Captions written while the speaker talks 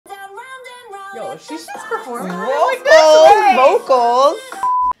Yo, she's just performing vocals.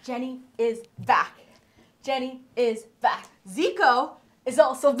 Jennie is back. Jennie is back. ZICO is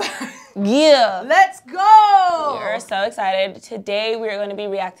also back. Yeah. Let's go. We're so excited. Today we are going to be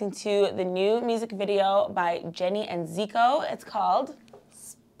reacting to the new music video by JENNIE and ZICO. It's called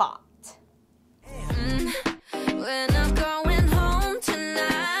Spot.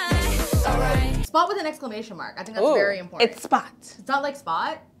 Spot with an exclamation mark. I think that's very important. It's Spot. It's not like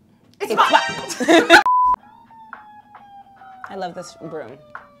Spot. It's Spot. I love this room.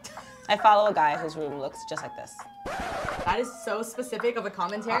 I follow a guy whose room looks just like this. That is so specific of a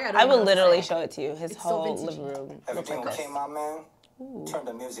commentary. I will literally show it to you. His whole so living room looks Everything like this. okay, my man? Turn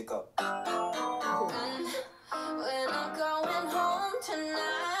the music up.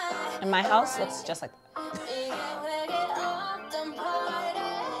 And my house looks just like that.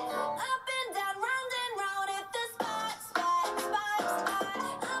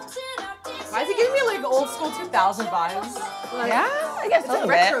 Why is it giving me like old school 2000 vibes? Like, Yeah, I guess a little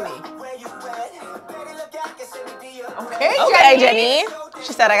bit. Okay, Jennie.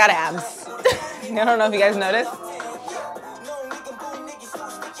 She said I got abs. I don't know if you guys noticed.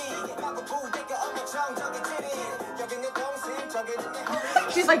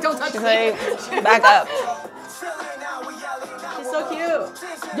 She's like, don't touch She's me. like, back up. She's so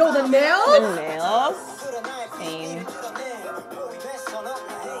cute. Yo, the nails? The nails. Same.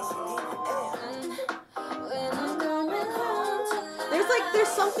 There's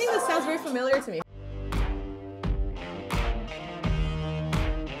something that sounds very familiar to me.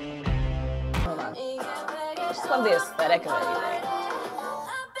 Hold on. I just love the aesthetic of everything.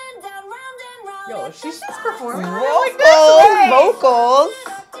 Yo, she's just performing. Vocals.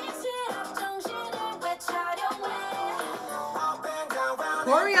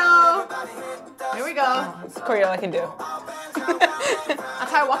 Choreo. Here we go. Oh, it's choreo I can do.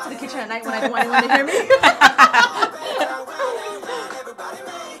 That's how I walk to the kitchen at night when I don't want anyone to hear me.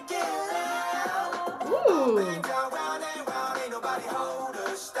 Ooh.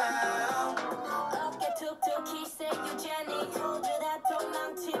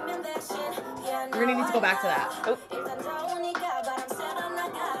 We're gonna need to go back to that. Oh.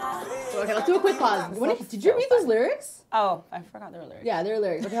 Okay, let's do a quick pause. Did you read those lyrics? Oh, I forgot their lyrics. Yeah, they're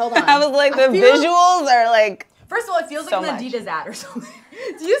lyrics. Okay, hold on. I was like, the visuals are like. First of all, it feels so like an much. Adidas ad or something.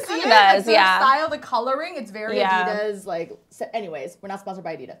 Do you see it? Does, the yeah. style, the coloring, it's very Adidas. Like, anyways, we're not sponsored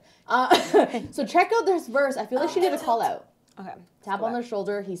by Adidas. So check out this verse. I feel like she did a call out. Okay. Tap on their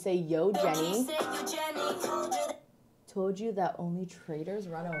shoulder. He say, "Yo, Jennie, told you that only traitors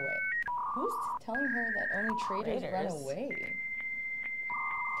run away." Who's telling her that only traitors run away?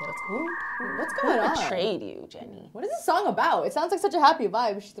 Okay, let's go. What's going on? Betrayed you, Jennie. What is this song about? It sounds like such a happy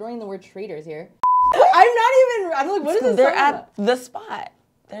vibe. She's throwing the word traitors here. I'm like, what is this? They're at the spot.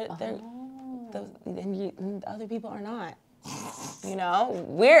 And other people are not. You know,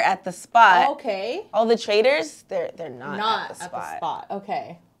 we're at the spot. Okay. All the traders, they're not at the spot.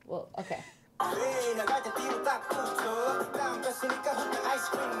 Okay. Well, okay.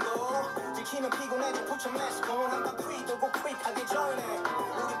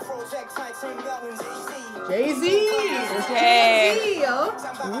 Jay-Z. Okay. Jay-Z, yo.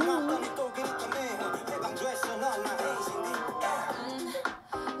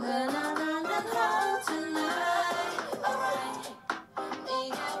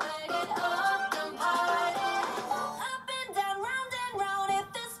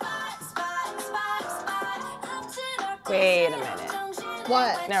 Wait a minute.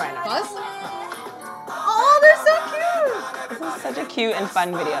 What? Never mind. Buzz? Oh, they're so cute. This is such a cute and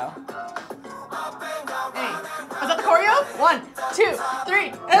fun video. Hey, is that the choreo? 1, 2,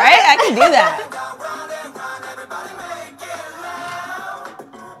 3. Right? I can do that.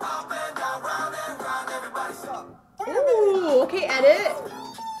 Ooh, okay, edit.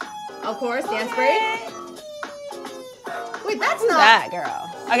 Of course, dance break. Wait, that's not That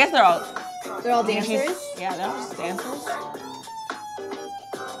girl. I guess they're all dancers? Yeah, they're all just dancers.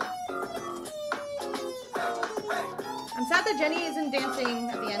 I'm sad that Jennie isn't dancing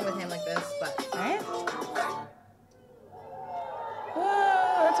at the end with him like this, but Alright.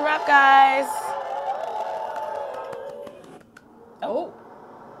 That's a wrap, guys. oh.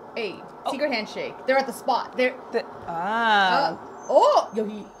 Hey, secret handshake. They're at the spot. They're yo, Wait,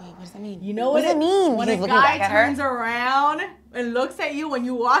 what does that mean? you know what does it mean? When He's a looking guy back at her. turns around and looks at you when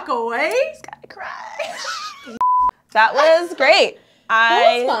you walk away, He's got a crush. That was great.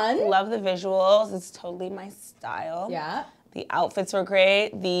 That was fun. love the visuals. It's totally my style. yeah. The outfits were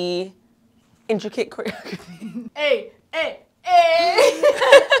great. The intricate choreography. Hey, hey, hey.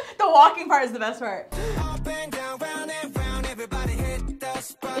 The walking part is the best part.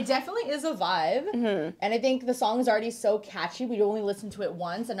 It definitely is a vibe. And I think the song is already so catchy. We'd only listened to it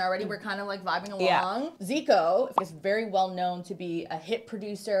once and already we're kind of like vibing along. ZICO is very well known to be a hit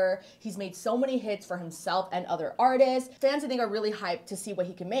producer. He's made so many hits for himself and other artists. Fans, I think, are really hyped to see what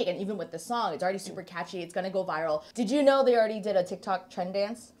he can make. And even with the song, it's already super catchy. It's gonna go viral. Did you know they already did a TikTok trend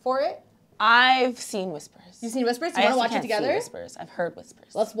dance for it? I've seen whispers. You've seen whispers? Do you want to watch it together? See whispers. I've heard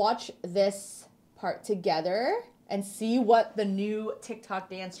whispers. Let's watch this part together and see what the new TikTok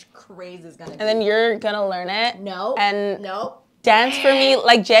dance craze is gonna be. And then you're gonna learn it. No. And no. Dance for me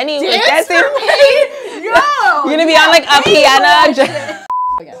like Jennie was Dance dancing. for me? Yo! You're gonna be on like a piano.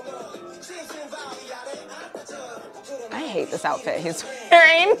 I hate this outfit he's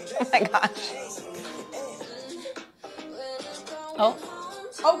wearing. Oh my gosh.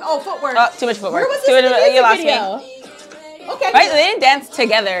 Oh, footwork. Oh, too much footwork. Where was this in the music You lost video? me. Okay. Right? They didn't dance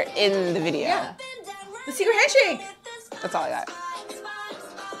together in the video. Yeah. The secret handshake. That's all I got.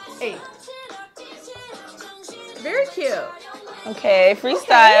 Hey. Very cute. Okay,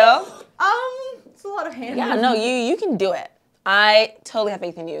 freestyle. It's a lot of hand. Yeah, no, you can do it. I totally have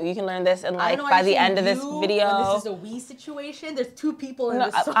faith in you. You can learn this in like by the end of this video. This is a we situation. There's two people in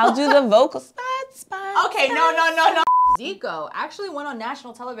this song. I'll do the vocals. Okay, no. ZICO actually went on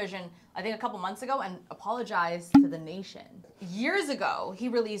national television, I think a couple months ago, and apologized to the nation. Years ago, he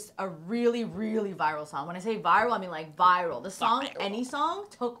released a really, really viral song. When I say viral, I mean like viral. The song, Any Song,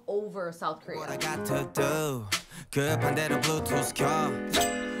 took over South Korea. What I got to do, 급한대로 Bluetooth 켜.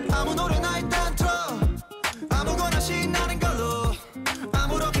 아무 노래나 일단 틀어. 아무거나 신나는 걸로.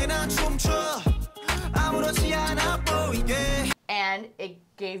 아무렇게나 춤춰. 아무렇지 않아 보이게. And it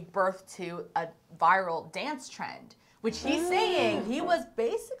gave birth to a viral dance trend, which he's saying he was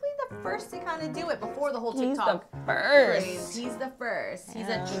basically the first to kind of do it before the whole TikTok craze. He's the first. He's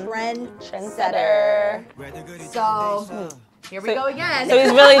a trendsetter. So here we go again. So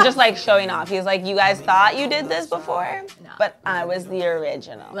he's really just like showing off. He's like, you guys thought you did this before, but I was the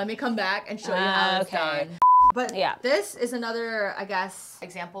original. Let me come back and show you how it's done. But yeah, this is another, I guess,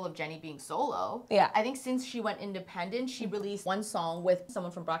 example of Jennie being solo. Yeah. I think since she went independent, she released one song with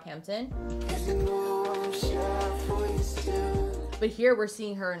someone from Brockhampton. But here we're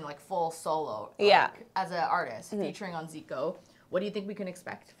seeing her in like full solo. Like, as an artist, featuring on ZICO. What do you think we can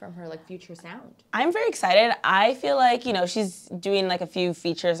expect from her like future sound? I'm very excited. I feel like, you know, she's doing like a few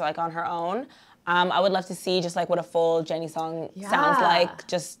features like on her own. I would love to see just like what a full Jennie song sounds like.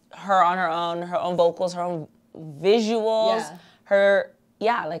 Just her on her own vocals, her own visuals, her,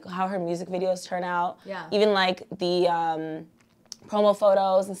 like how her music videos turn out. Even like the promo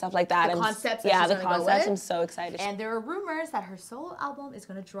photos and stuff like that. The concepts. The concepts. I'm so excited. And there are rumors that her solo album is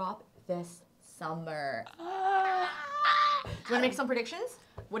gonna drop this summer. Do you wanna make some predictions?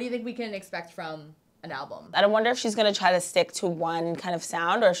 What do you think we can expect from an album? I wonder if she's gonna try to stick to one kind of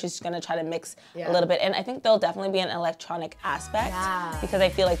sound or if she's gonna try to mix a little bit. And I think there'll definitely be an electronic aspect because I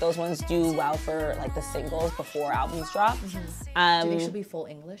feel like those ones do well for like the singles before albums drop. Do you think she'll be full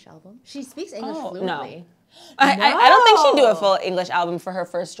English album? She speaks English fluently. No. I don't think she'd do a full English album for her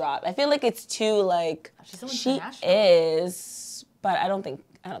first drop. I feel like it's too like, she is, but I don't think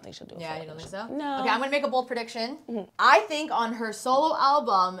she'll do it. Yeah, you don't think so? No. Okay, I'm gonna make a bold prediction. I think on her solo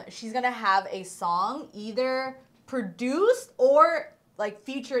album, she's gonna have a song either produced or like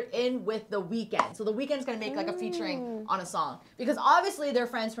featured in with The Weeknd. So The Weeknd's gonna make like a featuring on a song. Because obviously they're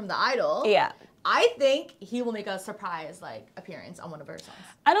friends from The Idol. Yeah. I think he will make a surprise like appearance on one of her songs.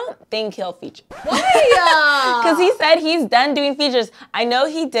 I don't think he'll feature. Why? Because he said he's done doing features. I know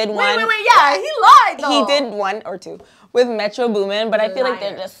he did one. Wait, yeah, he lied though. He did one or two with Metro Boomin, but I feel like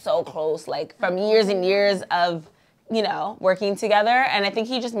they're just so close, like from years and years of, you know, working together. And I think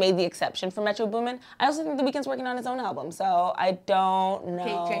he just made the exception for Metro Boomin. I also think The Weeknd's working on his own album, so I don't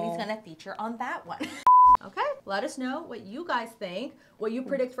know. Okay, Jennie's gonna feature on that one. Okay, let us know what you guys think, what you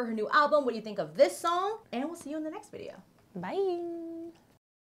predict for her new album, what you think of this song, and we'll see you in the next video. Bye.